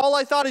baby, all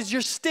I thought is,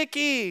 you're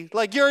sticky.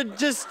 Like, you're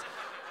just...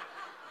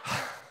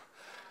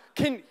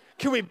 Can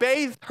we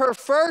bathe her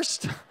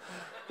first?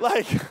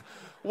 Like,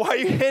 why are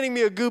you handing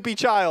me a goopy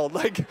child?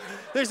 Like,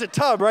 there's a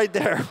tub right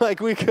there.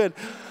 Like, we could,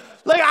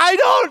 like, I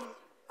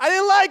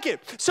didn't like it.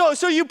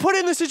 So you put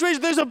in the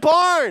situation, there's a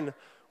barn.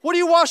 What are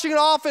you washing it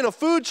off in? A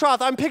food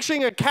trough? I'm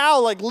picturing a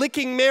cow, like,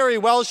 licking Mary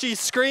while she's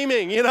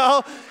screaming, you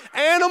know?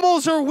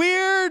 Animals are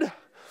weird.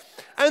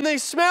 And they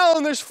smell,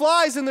 and there's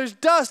flies, and there's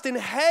dust, and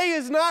hay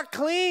is not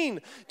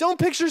clean. Don't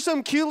picture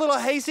some cute little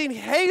hay scene.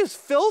 Hay is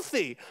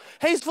filthy.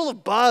 Hay is full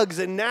of bugs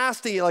and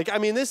nasty. Like, I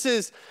mean, this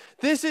is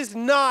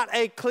not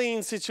a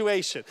clean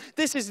situation.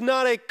 This is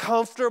not a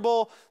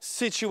comfortable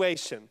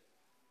situation.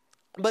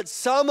 But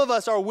some of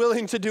us are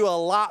willing to do a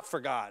lot for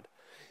God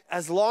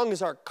as long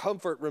as our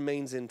comfort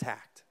remains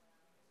intact.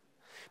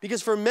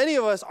 Because for many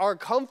of us, our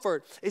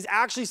comfort is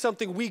actually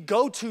something we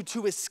go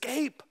to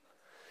escape.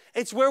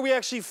 It's where we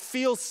actually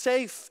feel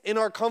safe in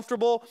our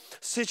comfortable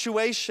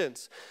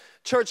situations.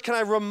 Church, can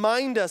I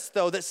remind us,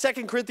 though, that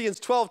 2 Corinthians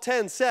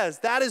 12:10 says,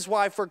 that is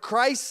why for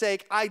Christ's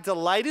sake I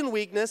delight in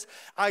weakness,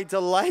 I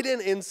delight in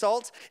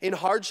insults, in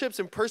hardships,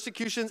 in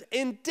persecutions,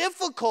 in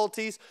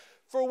difficulties,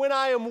 for when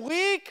I am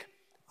weak,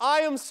 I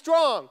am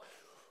strong.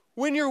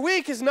 When you're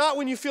weak is not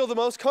when you feel the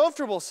most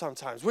comfortable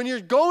sometimes. When you're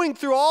going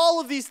through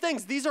all of these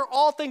things, these are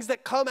all things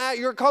that come at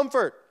your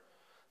comfort.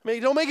 I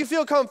mean, don't make you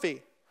feel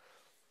comfy.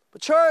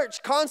 But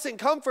church, constant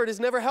comfort is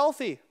never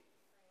healthy.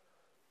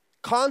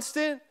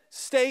 Constant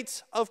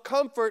states of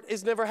comfort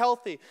is never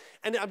healthy.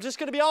 And I'm just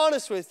going to be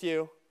honest with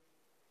you.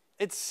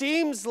 It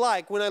seems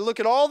like when I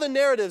look at all the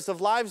narratives of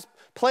lives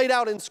played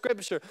out in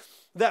Scripture,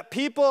 that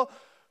people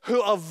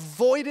who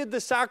avoided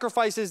the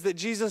sacrifices that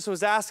Jesus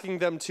was asking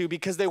them to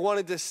because they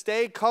wanted to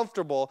stay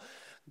comfortable,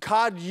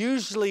 God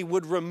usually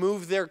would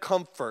remove their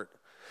comfort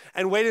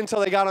and wait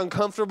until they got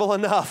uncomfortable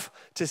enough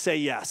to say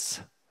yes.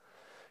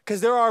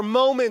 Because there are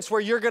moments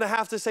where you're going to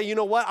have to say, you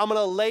know what, I'm going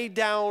to lay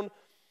down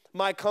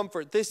my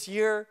comfort. This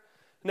year,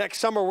 next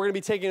summer, we're going to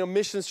be taking a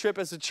missions trip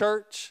as a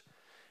church.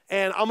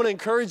 And I'm going to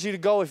encourage you to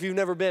go if you've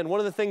never been. One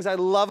of the things I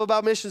love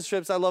about mission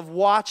trips, I love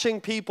watching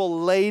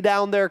people lay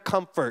down their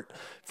comfort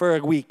for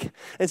a week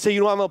and say, you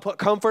know what, I'm going to put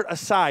comfort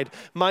aside.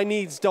 My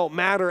needs don't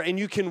matter. And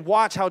you can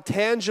watch how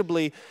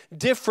tangibly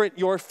different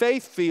your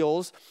faith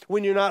feels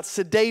when you're not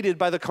sedated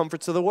by the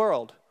comforts of the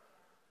world.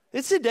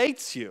 It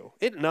sedates you.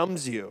 It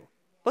numbs you.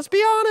 Let's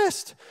be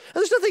honest.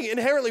 And there's nothing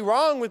inherently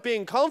wrong with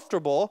being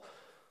comfortable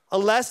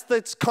unless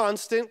that's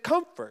constant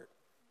comfort.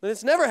 Then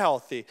it's never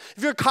healthy.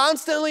 If you're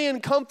constantly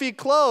in comfy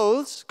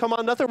clothes, come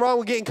on, nothing wrong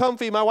with getting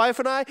comfy. My wife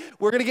and I,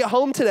 we're going to get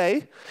home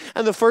today,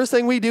 and the first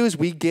thing we do is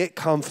we get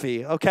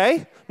comfy,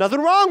 okay?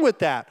 Nothing wrong with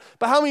that.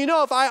 But how many of you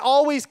know if I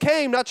always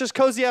came, not just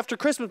cozy after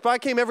Christmas, but I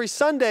came every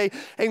Sunday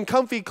in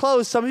comfy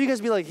clothes, some of you guys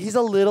would be like, he's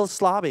a little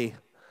slobby.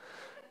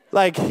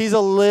 Like, he's a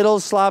little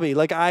slobby.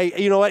 Like,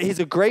 you know what? He's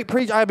a great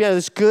preacher. I mean,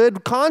 it's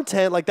good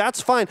content. Like, that's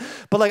fine.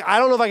 But, like, I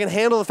don't know if I can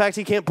handle the fact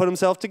he can't put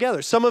himself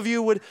together. Some of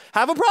you would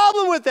have a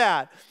problem with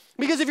that.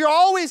 Because if you're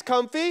always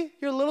comfy,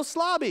 you're a little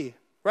slobby,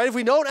 right? If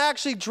we don't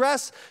actually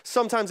dress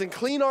sometimes and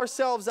clean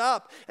ourselves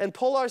up and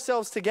pull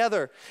ourselves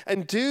together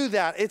and do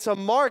that, it's a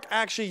mark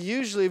actually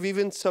usually of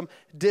even some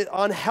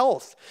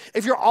unhealth.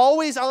 If you're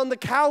always on the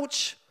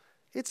couch,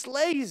 it's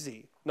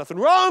lazy. Nothing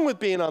wrong with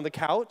being on the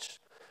couch.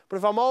 But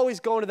if I'm always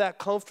going to that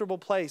comfortable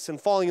place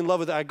and falling in love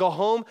with it, I go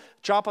home,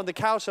 drop on the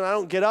couch, and I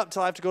don't get up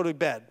till I have to go to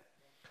bed.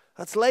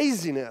 That's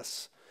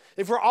laziness.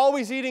 If we're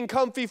always eating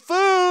comfy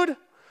food,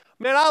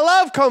 man, I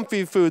love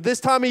comfy food. This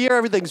time of year,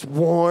 everything's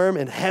warm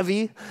and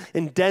heavy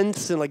and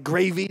dense and like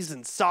gravies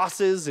and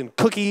sauces and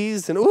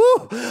cookies. And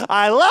ooh,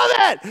 I love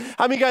it.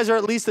 How many of you guys are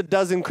at least a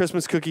dozen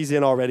Christmas cookies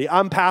in already?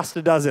 I'm past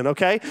a dozen,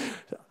 okay?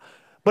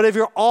 But if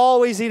you're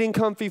always eating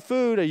comfy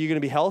food, are you going to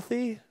be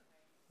healthy?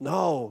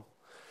 No.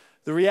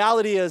 The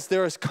reality is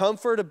there is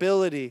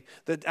comfortability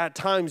that at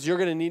times you're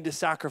going to need to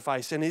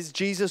sacrifice. And is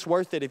Jesus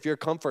worth it if your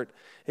comfort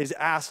is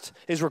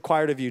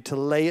required of you to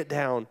lay it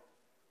down?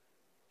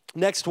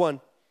 Next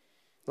one.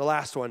 The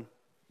last one.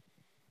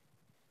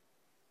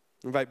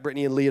 Invite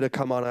Brittany and Leah to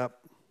come on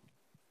up.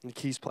 The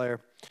keys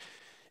player.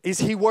 Is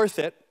he worth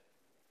it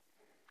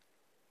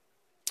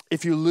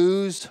if you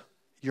lose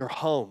your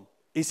home?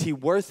 Is he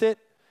worth it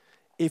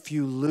if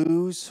you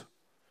lose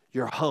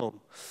your home?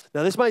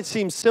 Now, this might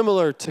seem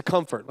similar to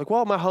comfort. Like,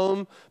 well, my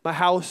home, my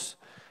house,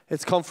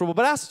 it's comfortable.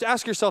 But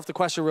ask yourself the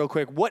question real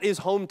quick. What is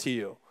home to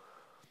you?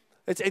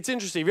 It's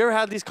interesting. Have you ever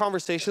had these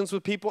conversations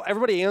with people?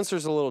 Everybody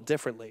answers a little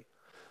differently.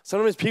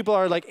 Sometimes people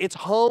are like, it's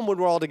home when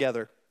we're all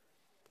together.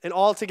 And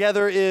all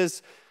together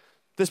is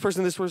this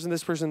person, this person,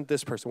 this person,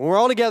 this person. When we're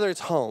all together, it's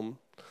home.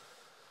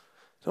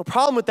 So the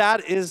problem with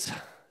that is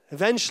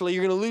eventually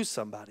you're going to lose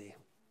somebody.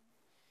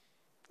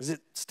 Does it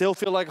still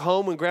feel like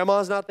home when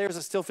grandma's not there? Does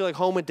it still feel like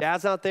home when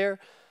dad's not there?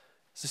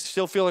 Does it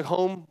still feel like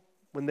home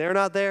when they're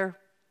not there?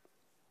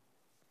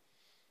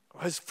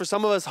 For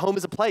some of us, home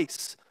is a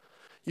place.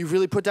 You've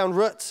really put down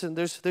roots, and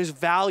there's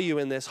value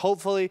in this.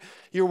 Hopefully,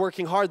 you're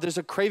working hard. There's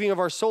a craving of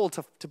our soul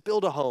to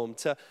build a home,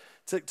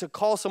 to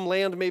call some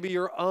land maybe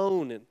your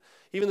own. And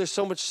even there's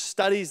so much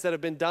studies that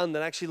have been done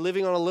that actually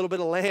living on a little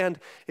bit of land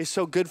is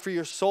so good for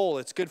your soul.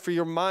 It's good for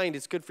your mind.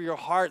 It's good for your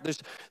heart.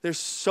 There's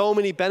so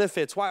many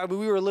benefits. Why? I mean,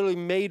 we were literally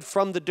made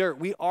from the dirt.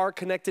 We are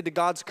connected to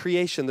God's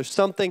creation. There's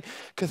something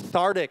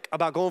cathartic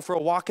about going for a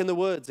walk in the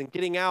woods and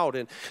getting out.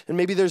 And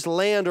maybe there's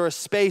land or a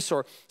space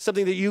or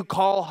something that you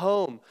call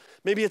home.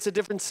 Maybe it's a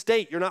different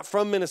state. You're not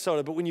from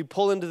Minnesota, but when you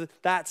pull into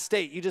that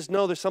state, you just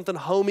know there's something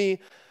homey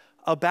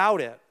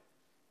about it.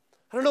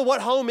 I don't know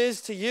what home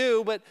is to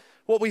you, but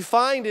what we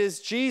find is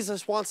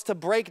Jesus wants to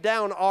break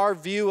down our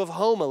view of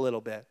home a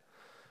little bit.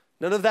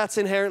 None of that's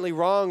inherently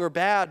wrong or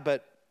bad,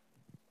 but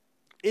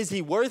is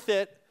he worth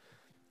it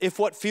if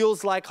what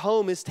feels like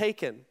home is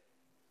taken?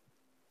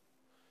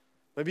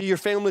 Maybe your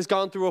family's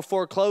gone through a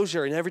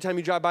foreclosure, and every time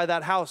you drive by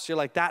that house, you're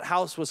like, that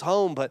house was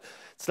home, but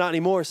it's not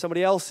anymore.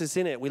 Somebody else is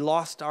in it. We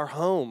lost our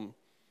home.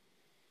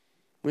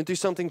 Went through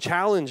something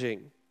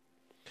challenging.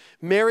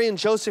 Mary and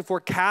Joseph were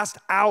cast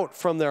out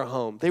from their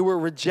home. They were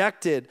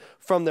rejected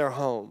from their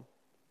home.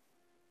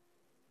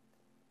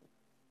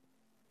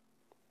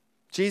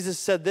 Jesus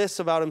said this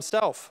about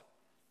himself.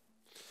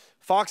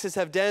 Foxes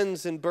have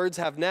dens and birds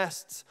have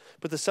nests,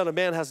 but the Son of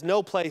Man has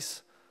no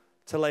place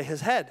to lay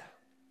his head.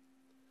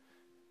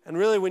 And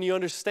really, when you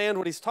understand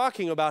what he's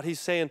talking about, he's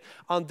saying,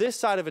 on this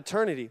side of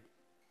eternity,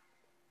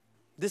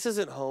 this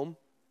isn't home.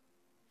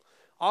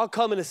 I'll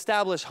come and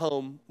establish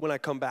home when I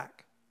come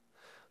back.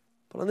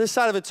 But on this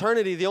side of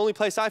eternity, the only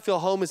place I feel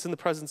home is in the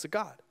presence of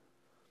God.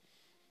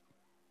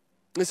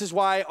 This is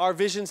why our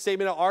vision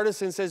statement at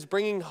Artisan says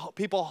bringing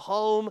people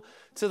home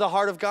to the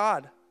heart of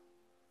God.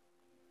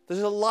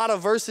 There's a lot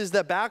of verses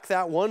that back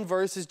that. One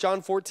verse is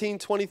John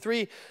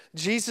 14:23.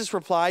 Jesus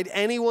replied,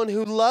 anyone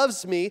who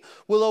loves me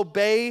will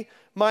obey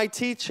my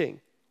teaching.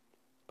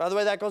 By the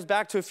way, that goes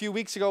back to a few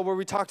weeks ago where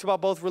we talked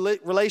about both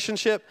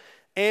relationship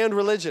and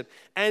religion.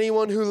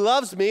 Anyone who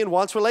loves me and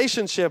wants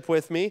relationship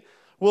with me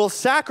will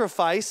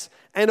sacrifice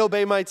and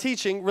obey my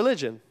teaching,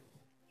 religion.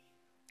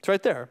 It's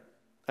right there.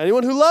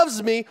 Anyone who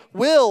loves me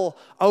will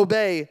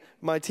obey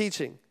my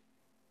teaching.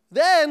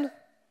 Then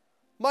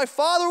my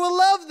Father will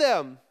love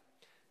them,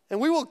 and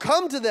we will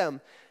come to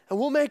them, and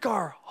we'll make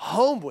our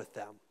home with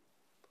them.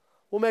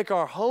 We'll make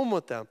our home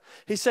with them.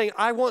 He's saying,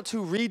 I want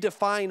to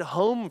redefine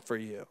home for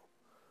you.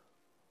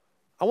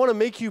 I want to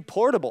make you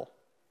portable.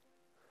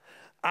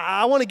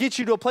 I want to get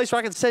you to a place where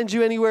I can send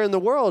you anywhere in the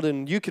world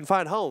and you can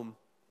find home.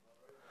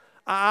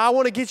 I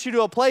want to get you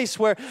to a place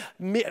where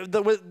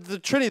the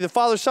Trinity, the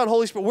Father, Son,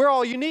 Holy Spirit, we're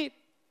all you need.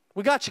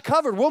 We got you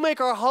covered. We'll make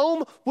our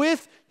home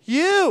with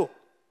you.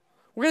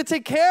 We're going to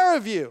take care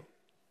of you.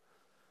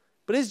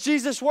 But is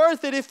Jesus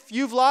worth it if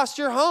you've lost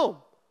your home?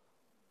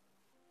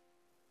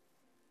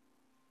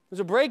 There's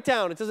a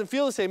breakdown. It doesn't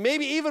feel the same.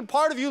 Maybe even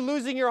part of you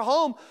losing your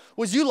home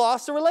was you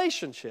lost a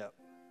relationship.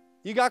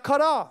 You got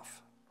cut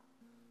off.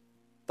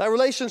 That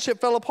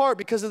relationship fell apart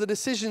because of the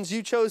decisions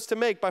you chose to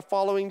make by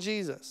following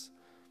Jesus.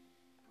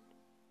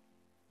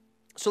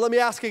 So let me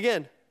ask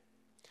again.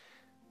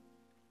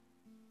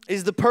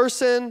 Is the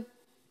person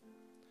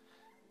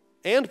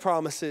and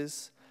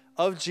promises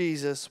of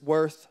Jesus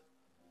worth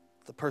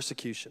the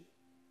persecution?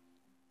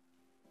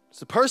 Is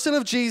the person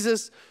of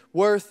Jesus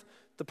worth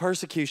the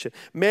persecution?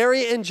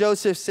 Mary and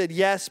Joseph said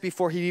yes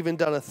before he'd even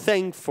done a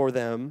thing for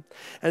them.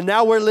 And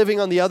now we're living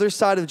on the other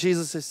side of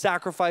Jesus'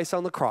 sacrifice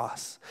on the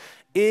cross.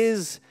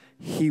 Is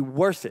he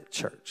worth it,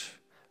 church?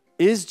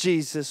 Is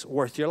Jesus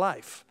worth your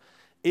life?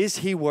 Is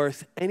he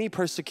worth any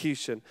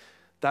persecution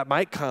that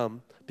might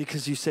come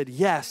because you said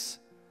yes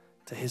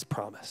to his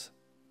promise?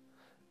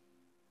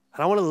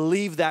 And I want to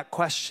leave that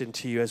question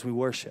to you as we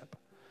worship.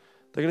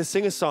 They're going to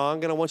sing a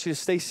song, and I want you to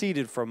stay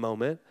seated for a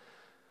moment.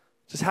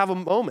 Just have a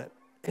moment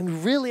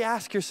and really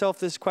ask yourself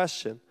this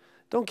question.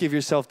 Don't give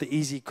yourself the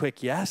easy,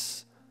 quick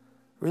yes.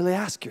 Really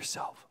ask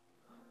yourself,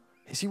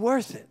 is he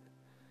worth it?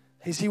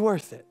 Is he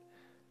worth it?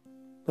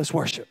 Let's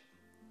worship.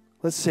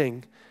 Let's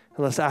sing,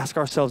 and let's ask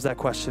ourselves that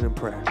question in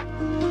prayer.